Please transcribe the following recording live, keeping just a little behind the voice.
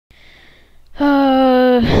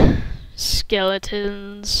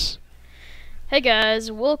Skeletons. Hey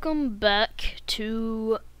guys, welcome back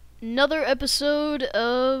to another episode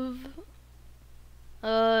of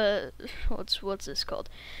what's this called?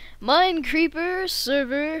 Minecreeper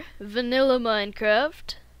Server Vanilla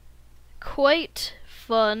Minecraft. Quite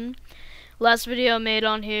fun. Last video I made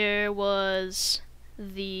on here was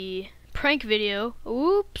the prank video.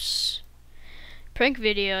 Oops. Prank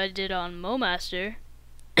video I did on MoMaster.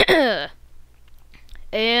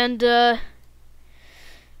 And,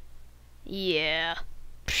 yeah.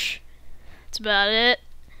 That's about it.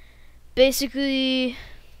 Basically,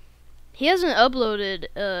 he hasn't uploaded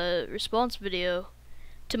a response video,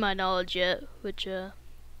 to my knowledge yet, which is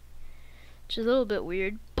a little bit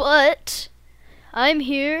weird. But, I'm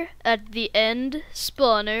here at the end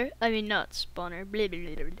spawner. I mean, not spawner. Blah,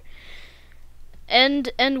 blah, blah, blah.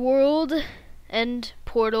 End world. End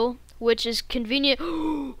portal. Which is convenient.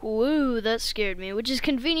 Woo, that scared me. Which is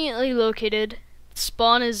conveniently located.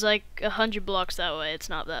 Spawn is like 100 blocks that way. It's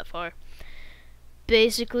not that far.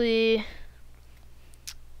 Basically,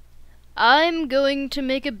 I'm going to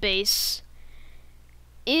make a base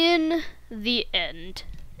in the end.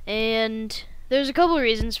 And there's a couple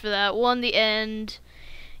reasons for that. One, the end.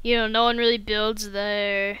 You know, no one really builds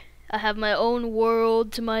there. I have my own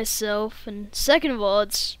world to myself. And second of all,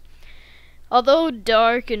 although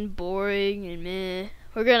dark and boring and meh,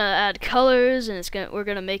 we're gonna add colors and we're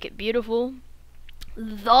gonna make it beautiful.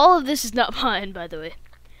 All of this is not mine, by the way.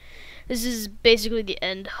 This is basically the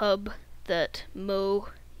end hub that Mo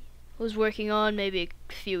was working on maybe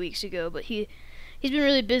a few weeks ago, but he's been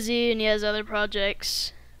really busy and he has other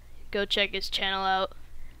projects. Go check his channel out.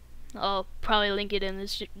 I'll probably link it in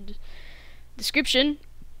the description.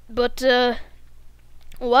 But a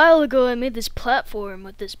while ago I made this platform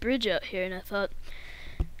with this bridge out here, and I thought,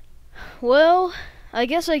 well, I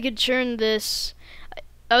guess I could turn this.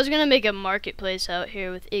 I was gonna make a marketplace out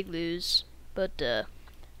here with igloos, but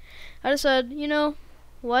I decided, you know,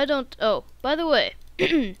 why don't, oh, by the way,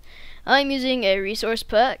 I'm using a resource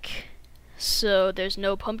pack, so there's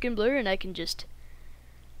no pumpkin blur and I can just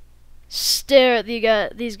stare at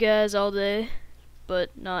these guys all day, but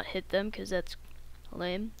not hit them because that's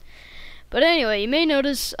lame. But anyway, you may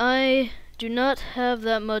notice I do not have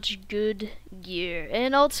that much good gear,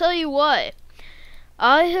 and I'll tell you why.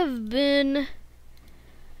 I have been,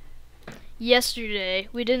 yesterday,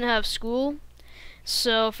 we didn't have school,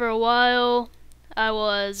 so for a while I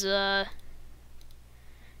was,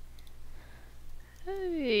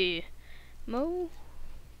 hey, Mo?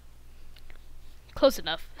 Close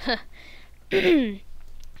enough. I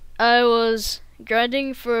was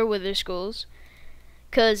grinding for wither skulls.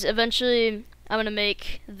 Because eventually I'm going to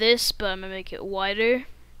make this, but I'm going to make it wider.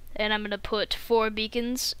 And I'm going to put 4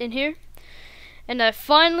 beacons in here. And I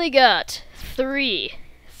finally got 3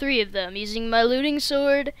 of them using my looting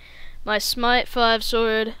sword, my smite 5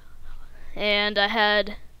 sword, and I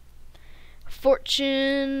had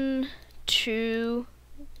fortune 2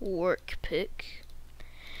 work pick.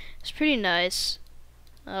 It's pretty nice.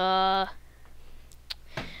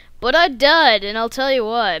 But I died, and I'll tell you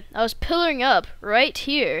why. I was pillaring up right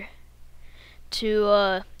here to,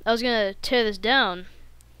 I was gonna tear this down.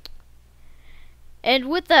 And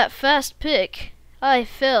with that fast pick, I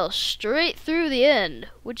fell straight through the end,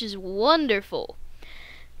 which is wonderful.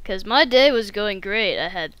 Because my day was going great. I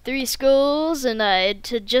had 3 skulls, and I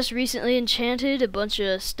had just recently enchanted a bunch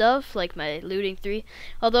of stuff, like my looting 3.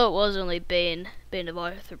 Although it was only Bane of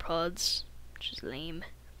Arthropods, which is lame.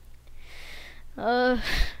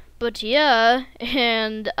 But yeah,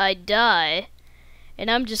 and I die,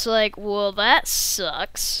 and I'm just like, well, that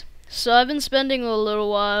sucks. So I've been spending a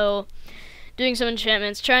little while doing some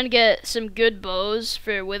enchantments, trying to get some good bows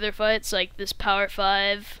for wither fights, like this power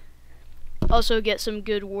 5. Also get some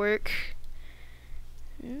good work.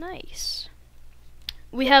 Nice.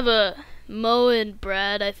 We have Mo and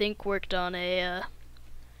Brad, I think, worked on a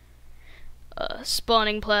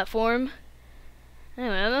spawning platform.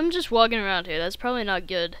 Anyway, I'm just walking around here. That's probably not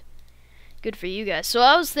good for you guys. So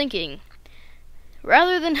I was thinking,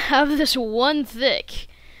 rather than have this one thick,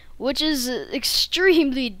 which is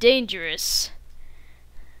extremely dangerous,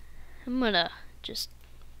 I'm gonna just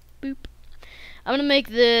boop. I'm gonna make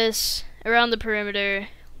this around the perimeter.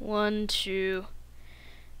 1, 2.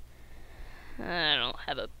 I don't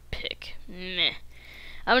have a pick. Meh.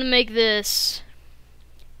 I'm gonna make this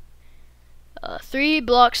 3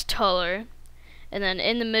 blocks taller. And then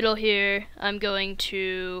in the middle here, I'm going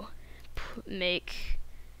to make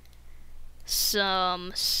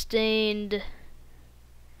some stained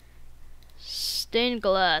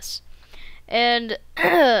glass. And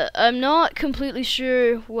I'm not completely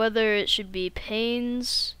sure whether it should be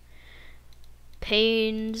panes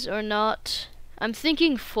or not. I'm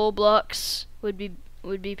thinking full blocks would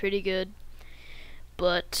be pretty good,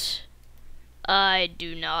 but I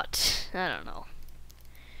do not. I don't know.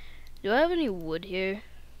 Do I have any wood here?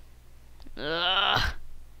 Ugh.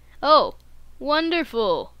 Oh,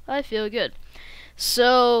 wonderful. I feel good.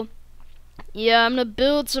 So, yeah, I'm gonna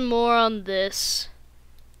build some more on this.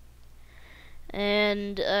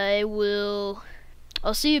 And I'll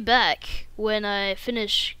see you back when I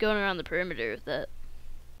finish going around the perimeter with that.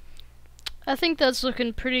 I think that's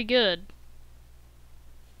looking pretty good.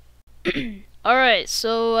 Alright,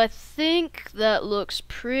 so I think that looks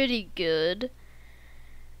pretty good.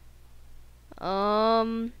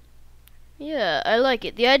 Yeah, I like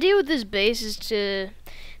it. The idea with this base is to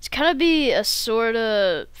kind of be a sort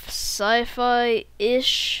of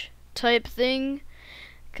sci-fi-ish type thing.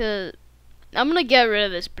 Cause I'm gonna get rid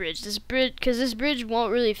of this bridge. Cause this bridge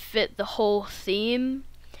won't really fit the whole theme.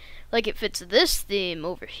 Like it fits this theme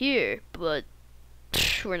over here, but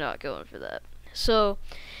we're not going for that. So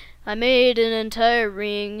I made an entire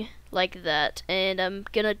ring like that, and I'm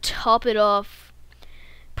gonna top it off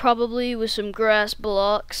probably with some grass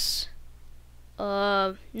blocks.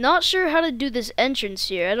 Not sure how to do this entrance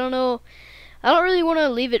here. I don't know. I don't really want to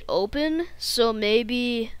leave it open, so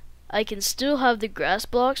maybe I can still have the grass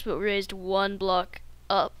blocks, but raised one block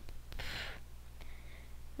up.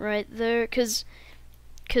 Right there, cause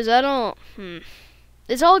I don't,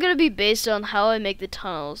 It's all gonna be based on how I make the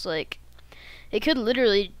tunnels. Like, it could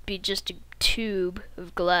literally be just a tube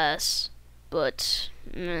of glass, but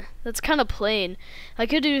that's kind of plain. I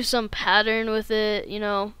could do some pattern with it, you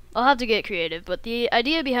know. I'll have to get creative, but the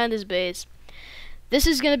idea behind this base, this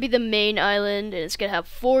is gonna be the main island, and it's gonna have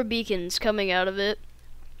 4 beacons coming out of it.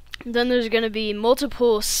 Then there's gonna be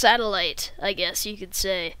multiple satellite, I guess you could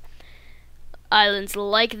say, islands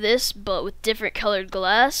like this, but with different colored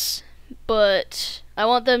glass. But I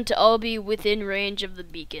want them to all be within range of the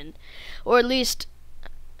beacon, or at least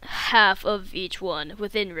half of each one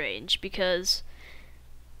within range, because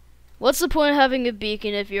what's the point of having a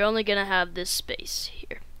beacon if you're only gonna have this space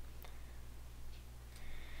here?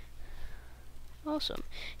 Awesome.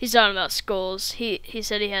 He's talking about skulls. He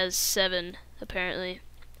said he has 7 apparently.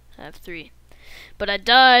 I have 3, but I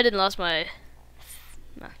died and lost my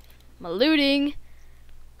looting.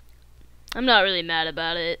 I'm not really mad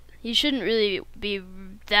about it. You shouldn't really be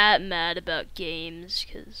that mad about games,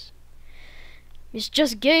 cause it's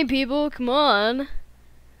just game, people. Come on.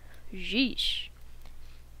 Jeesh.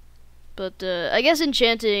 But I guess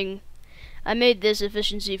enchanting, I made this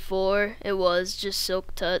efficiency 4. It was just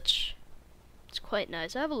silk touch. It's quite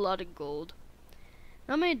nice. I have a lot of gold.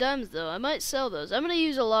 Not many diamonds though. I might sell those. I'm gonna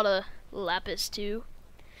use a lot of lapis too.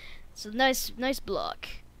 It's a nice block.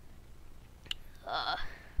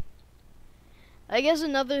 I guess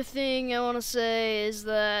another thing I want to say is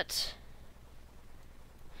that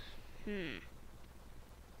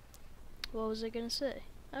what was I gonna say?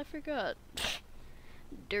 I forgot.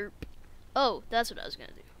 Derp. Oh, that's what I was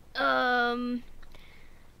gonna do.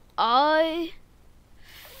 I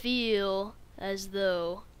feel as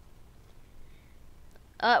though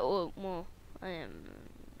well,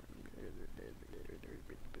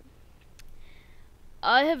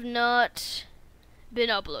 I have not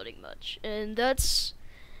been uploading much, and that's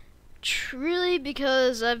truly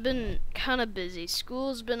because I've been kind of busy.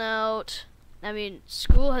 School's been out. I mean,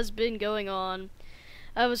 school has been going on.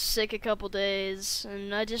 I was sick a couple days,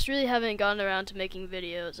 and I just really haven't gotten around to making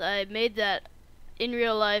videos. I made that in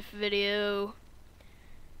real life video.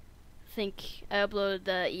 I think I uploaded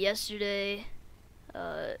that yesterday.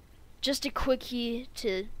 Just a quickie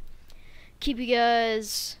to keep you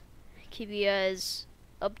guys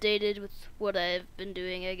updated with what I've been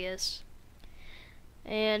doing, I guess.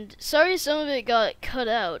 And sorry some of it got cut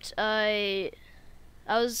out. I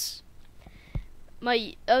was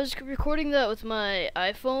recording that with my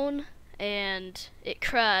iPhone, and it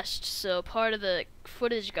crashed, so part of the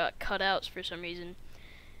footage got cut out for some reason.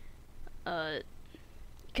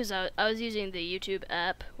 Because I was using the YouTube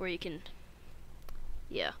app where you can,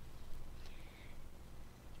 yeah.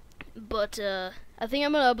 But I think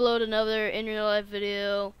I'm gonna upload another in real life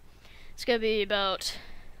video. It's gonna be about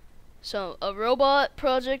a robot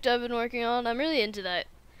project I've been working on. I'm really into that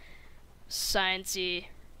sciencey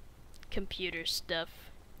computer stuff.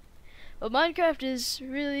 But Minecraft is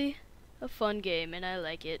really a fun game, and I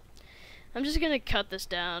like it. I'm just gonna cut this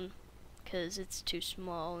down because it's too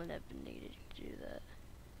small, and I've been needing to do that.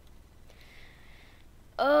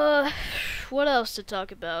 What else to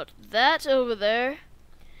talk about? That over there,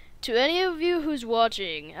 to any of you who's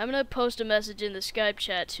watching, I'm gonna post a message in the Skype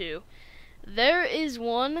chat too. There is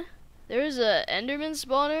a Enderman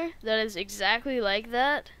spawner that is exactly like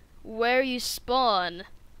that, where you spawn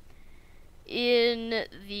in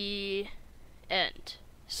the end.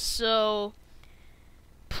 So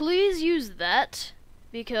please use that,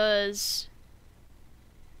 because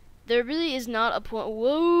there really is not a point.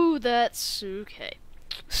 Whoa, that's okay.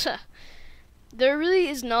 There really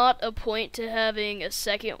is not a point to having a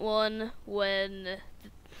second one when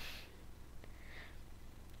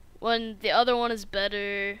the other one is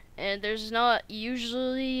better, and there's not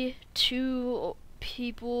usually two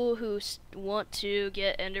people who want to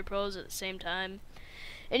get ender pearls at the same time.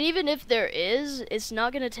 And even if there is, it's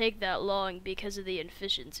not going to take that long because of the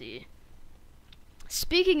efficiency.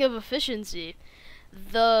 Speaking of efficiency,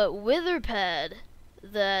 the wither pad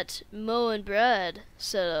that Mo and Brad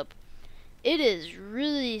set up, it is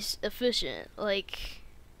really efficient. Like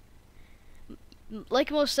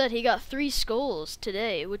Mo said, he got 3 skulls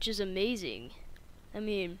today, which is amazing. I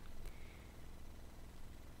mean,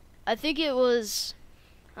 I think it was,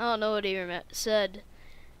 I don't know what he said.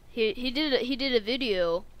 He did a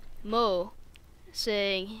video, Mo,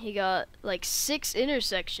 saying he got like 6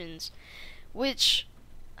 intersections, which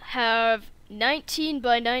have 19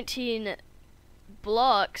 by 19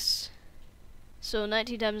 blocks. So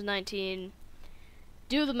 19 times 19.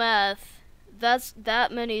 Do the math. That's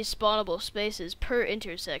that many spawnable spaces per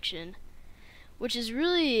intersection, which is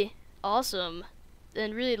really awesome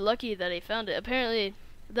and really lucky that he found it. Apparently,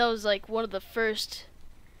 that was like one of the first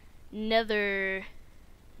nether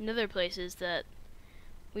places that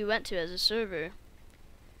we went to as a server.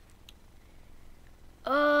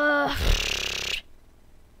 I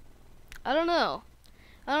don't know.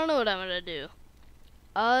 I don't know what I'm gonna do.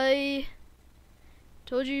 I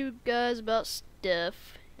told you guys about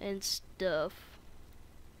stuff and stuff.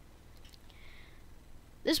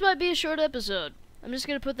 This might be a short episode. I'm just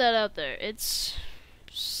gonna put that out there. It's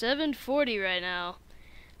 7:40 right now,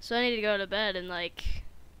 so I need to go to bed in like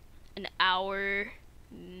an hour,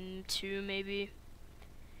 2 maybe,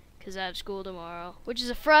 because I have school tomorrow, which is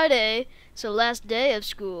a Friday, so last day of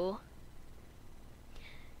school.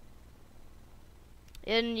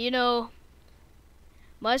 And you know,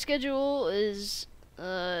 my schedule is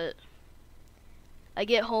I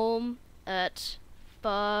get home at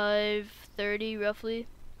 5:30 roughly,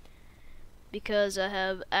 because I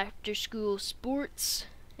have after school sports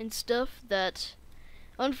and stuff that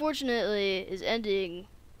unfortunately is ending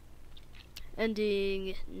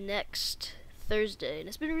next Thursday, and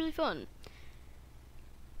it's been really fun.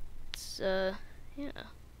 It's yeah.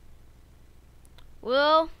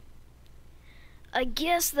 Well, I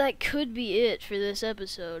guess that could be it for this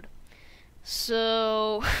episode.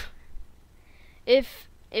 So if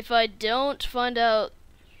I don't find out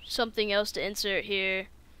something else to insert here,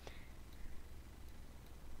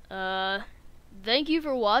 thank you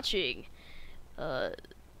for watching.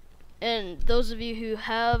 And those of you who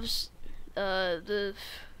have the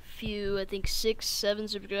few, I think 6, 7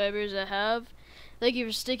 subscribers I have, thank you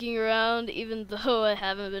for sticking around even though I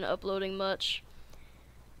haven't been uploading much.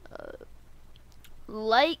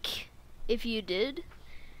 Like if you did,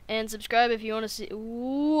 and subscribe if you want to see.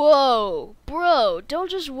 Whoa, bro, don't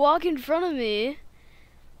just walk in front of me.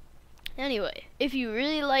 Anyway, if you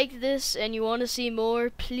really like this and you want to see more,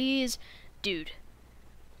 please, dude.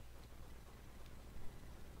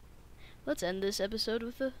 Let's end this episode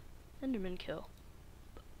with a Enderman kill.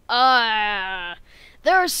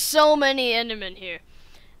 There are so many Endermen here.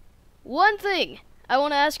 One thing I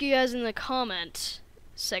want to ask you guys in the comment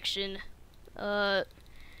section. Oh,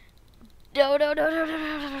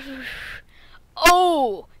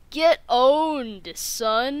 get owned,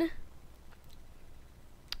 son.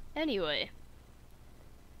 Anyway,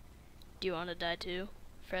 do you want to die too,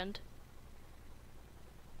 friend?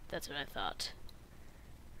 That's what I thought.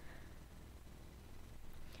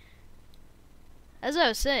 As I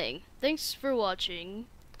was saying, thanks for watching.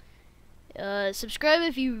 Subscribe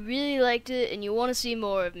if you really liked it and you want to see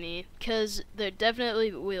more of me, because there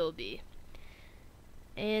definitely will be.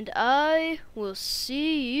 And I will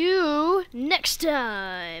see you next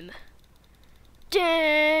time.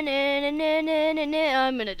 I'm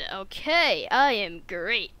gonna die. Okay, I am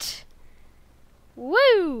great.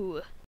 Woo!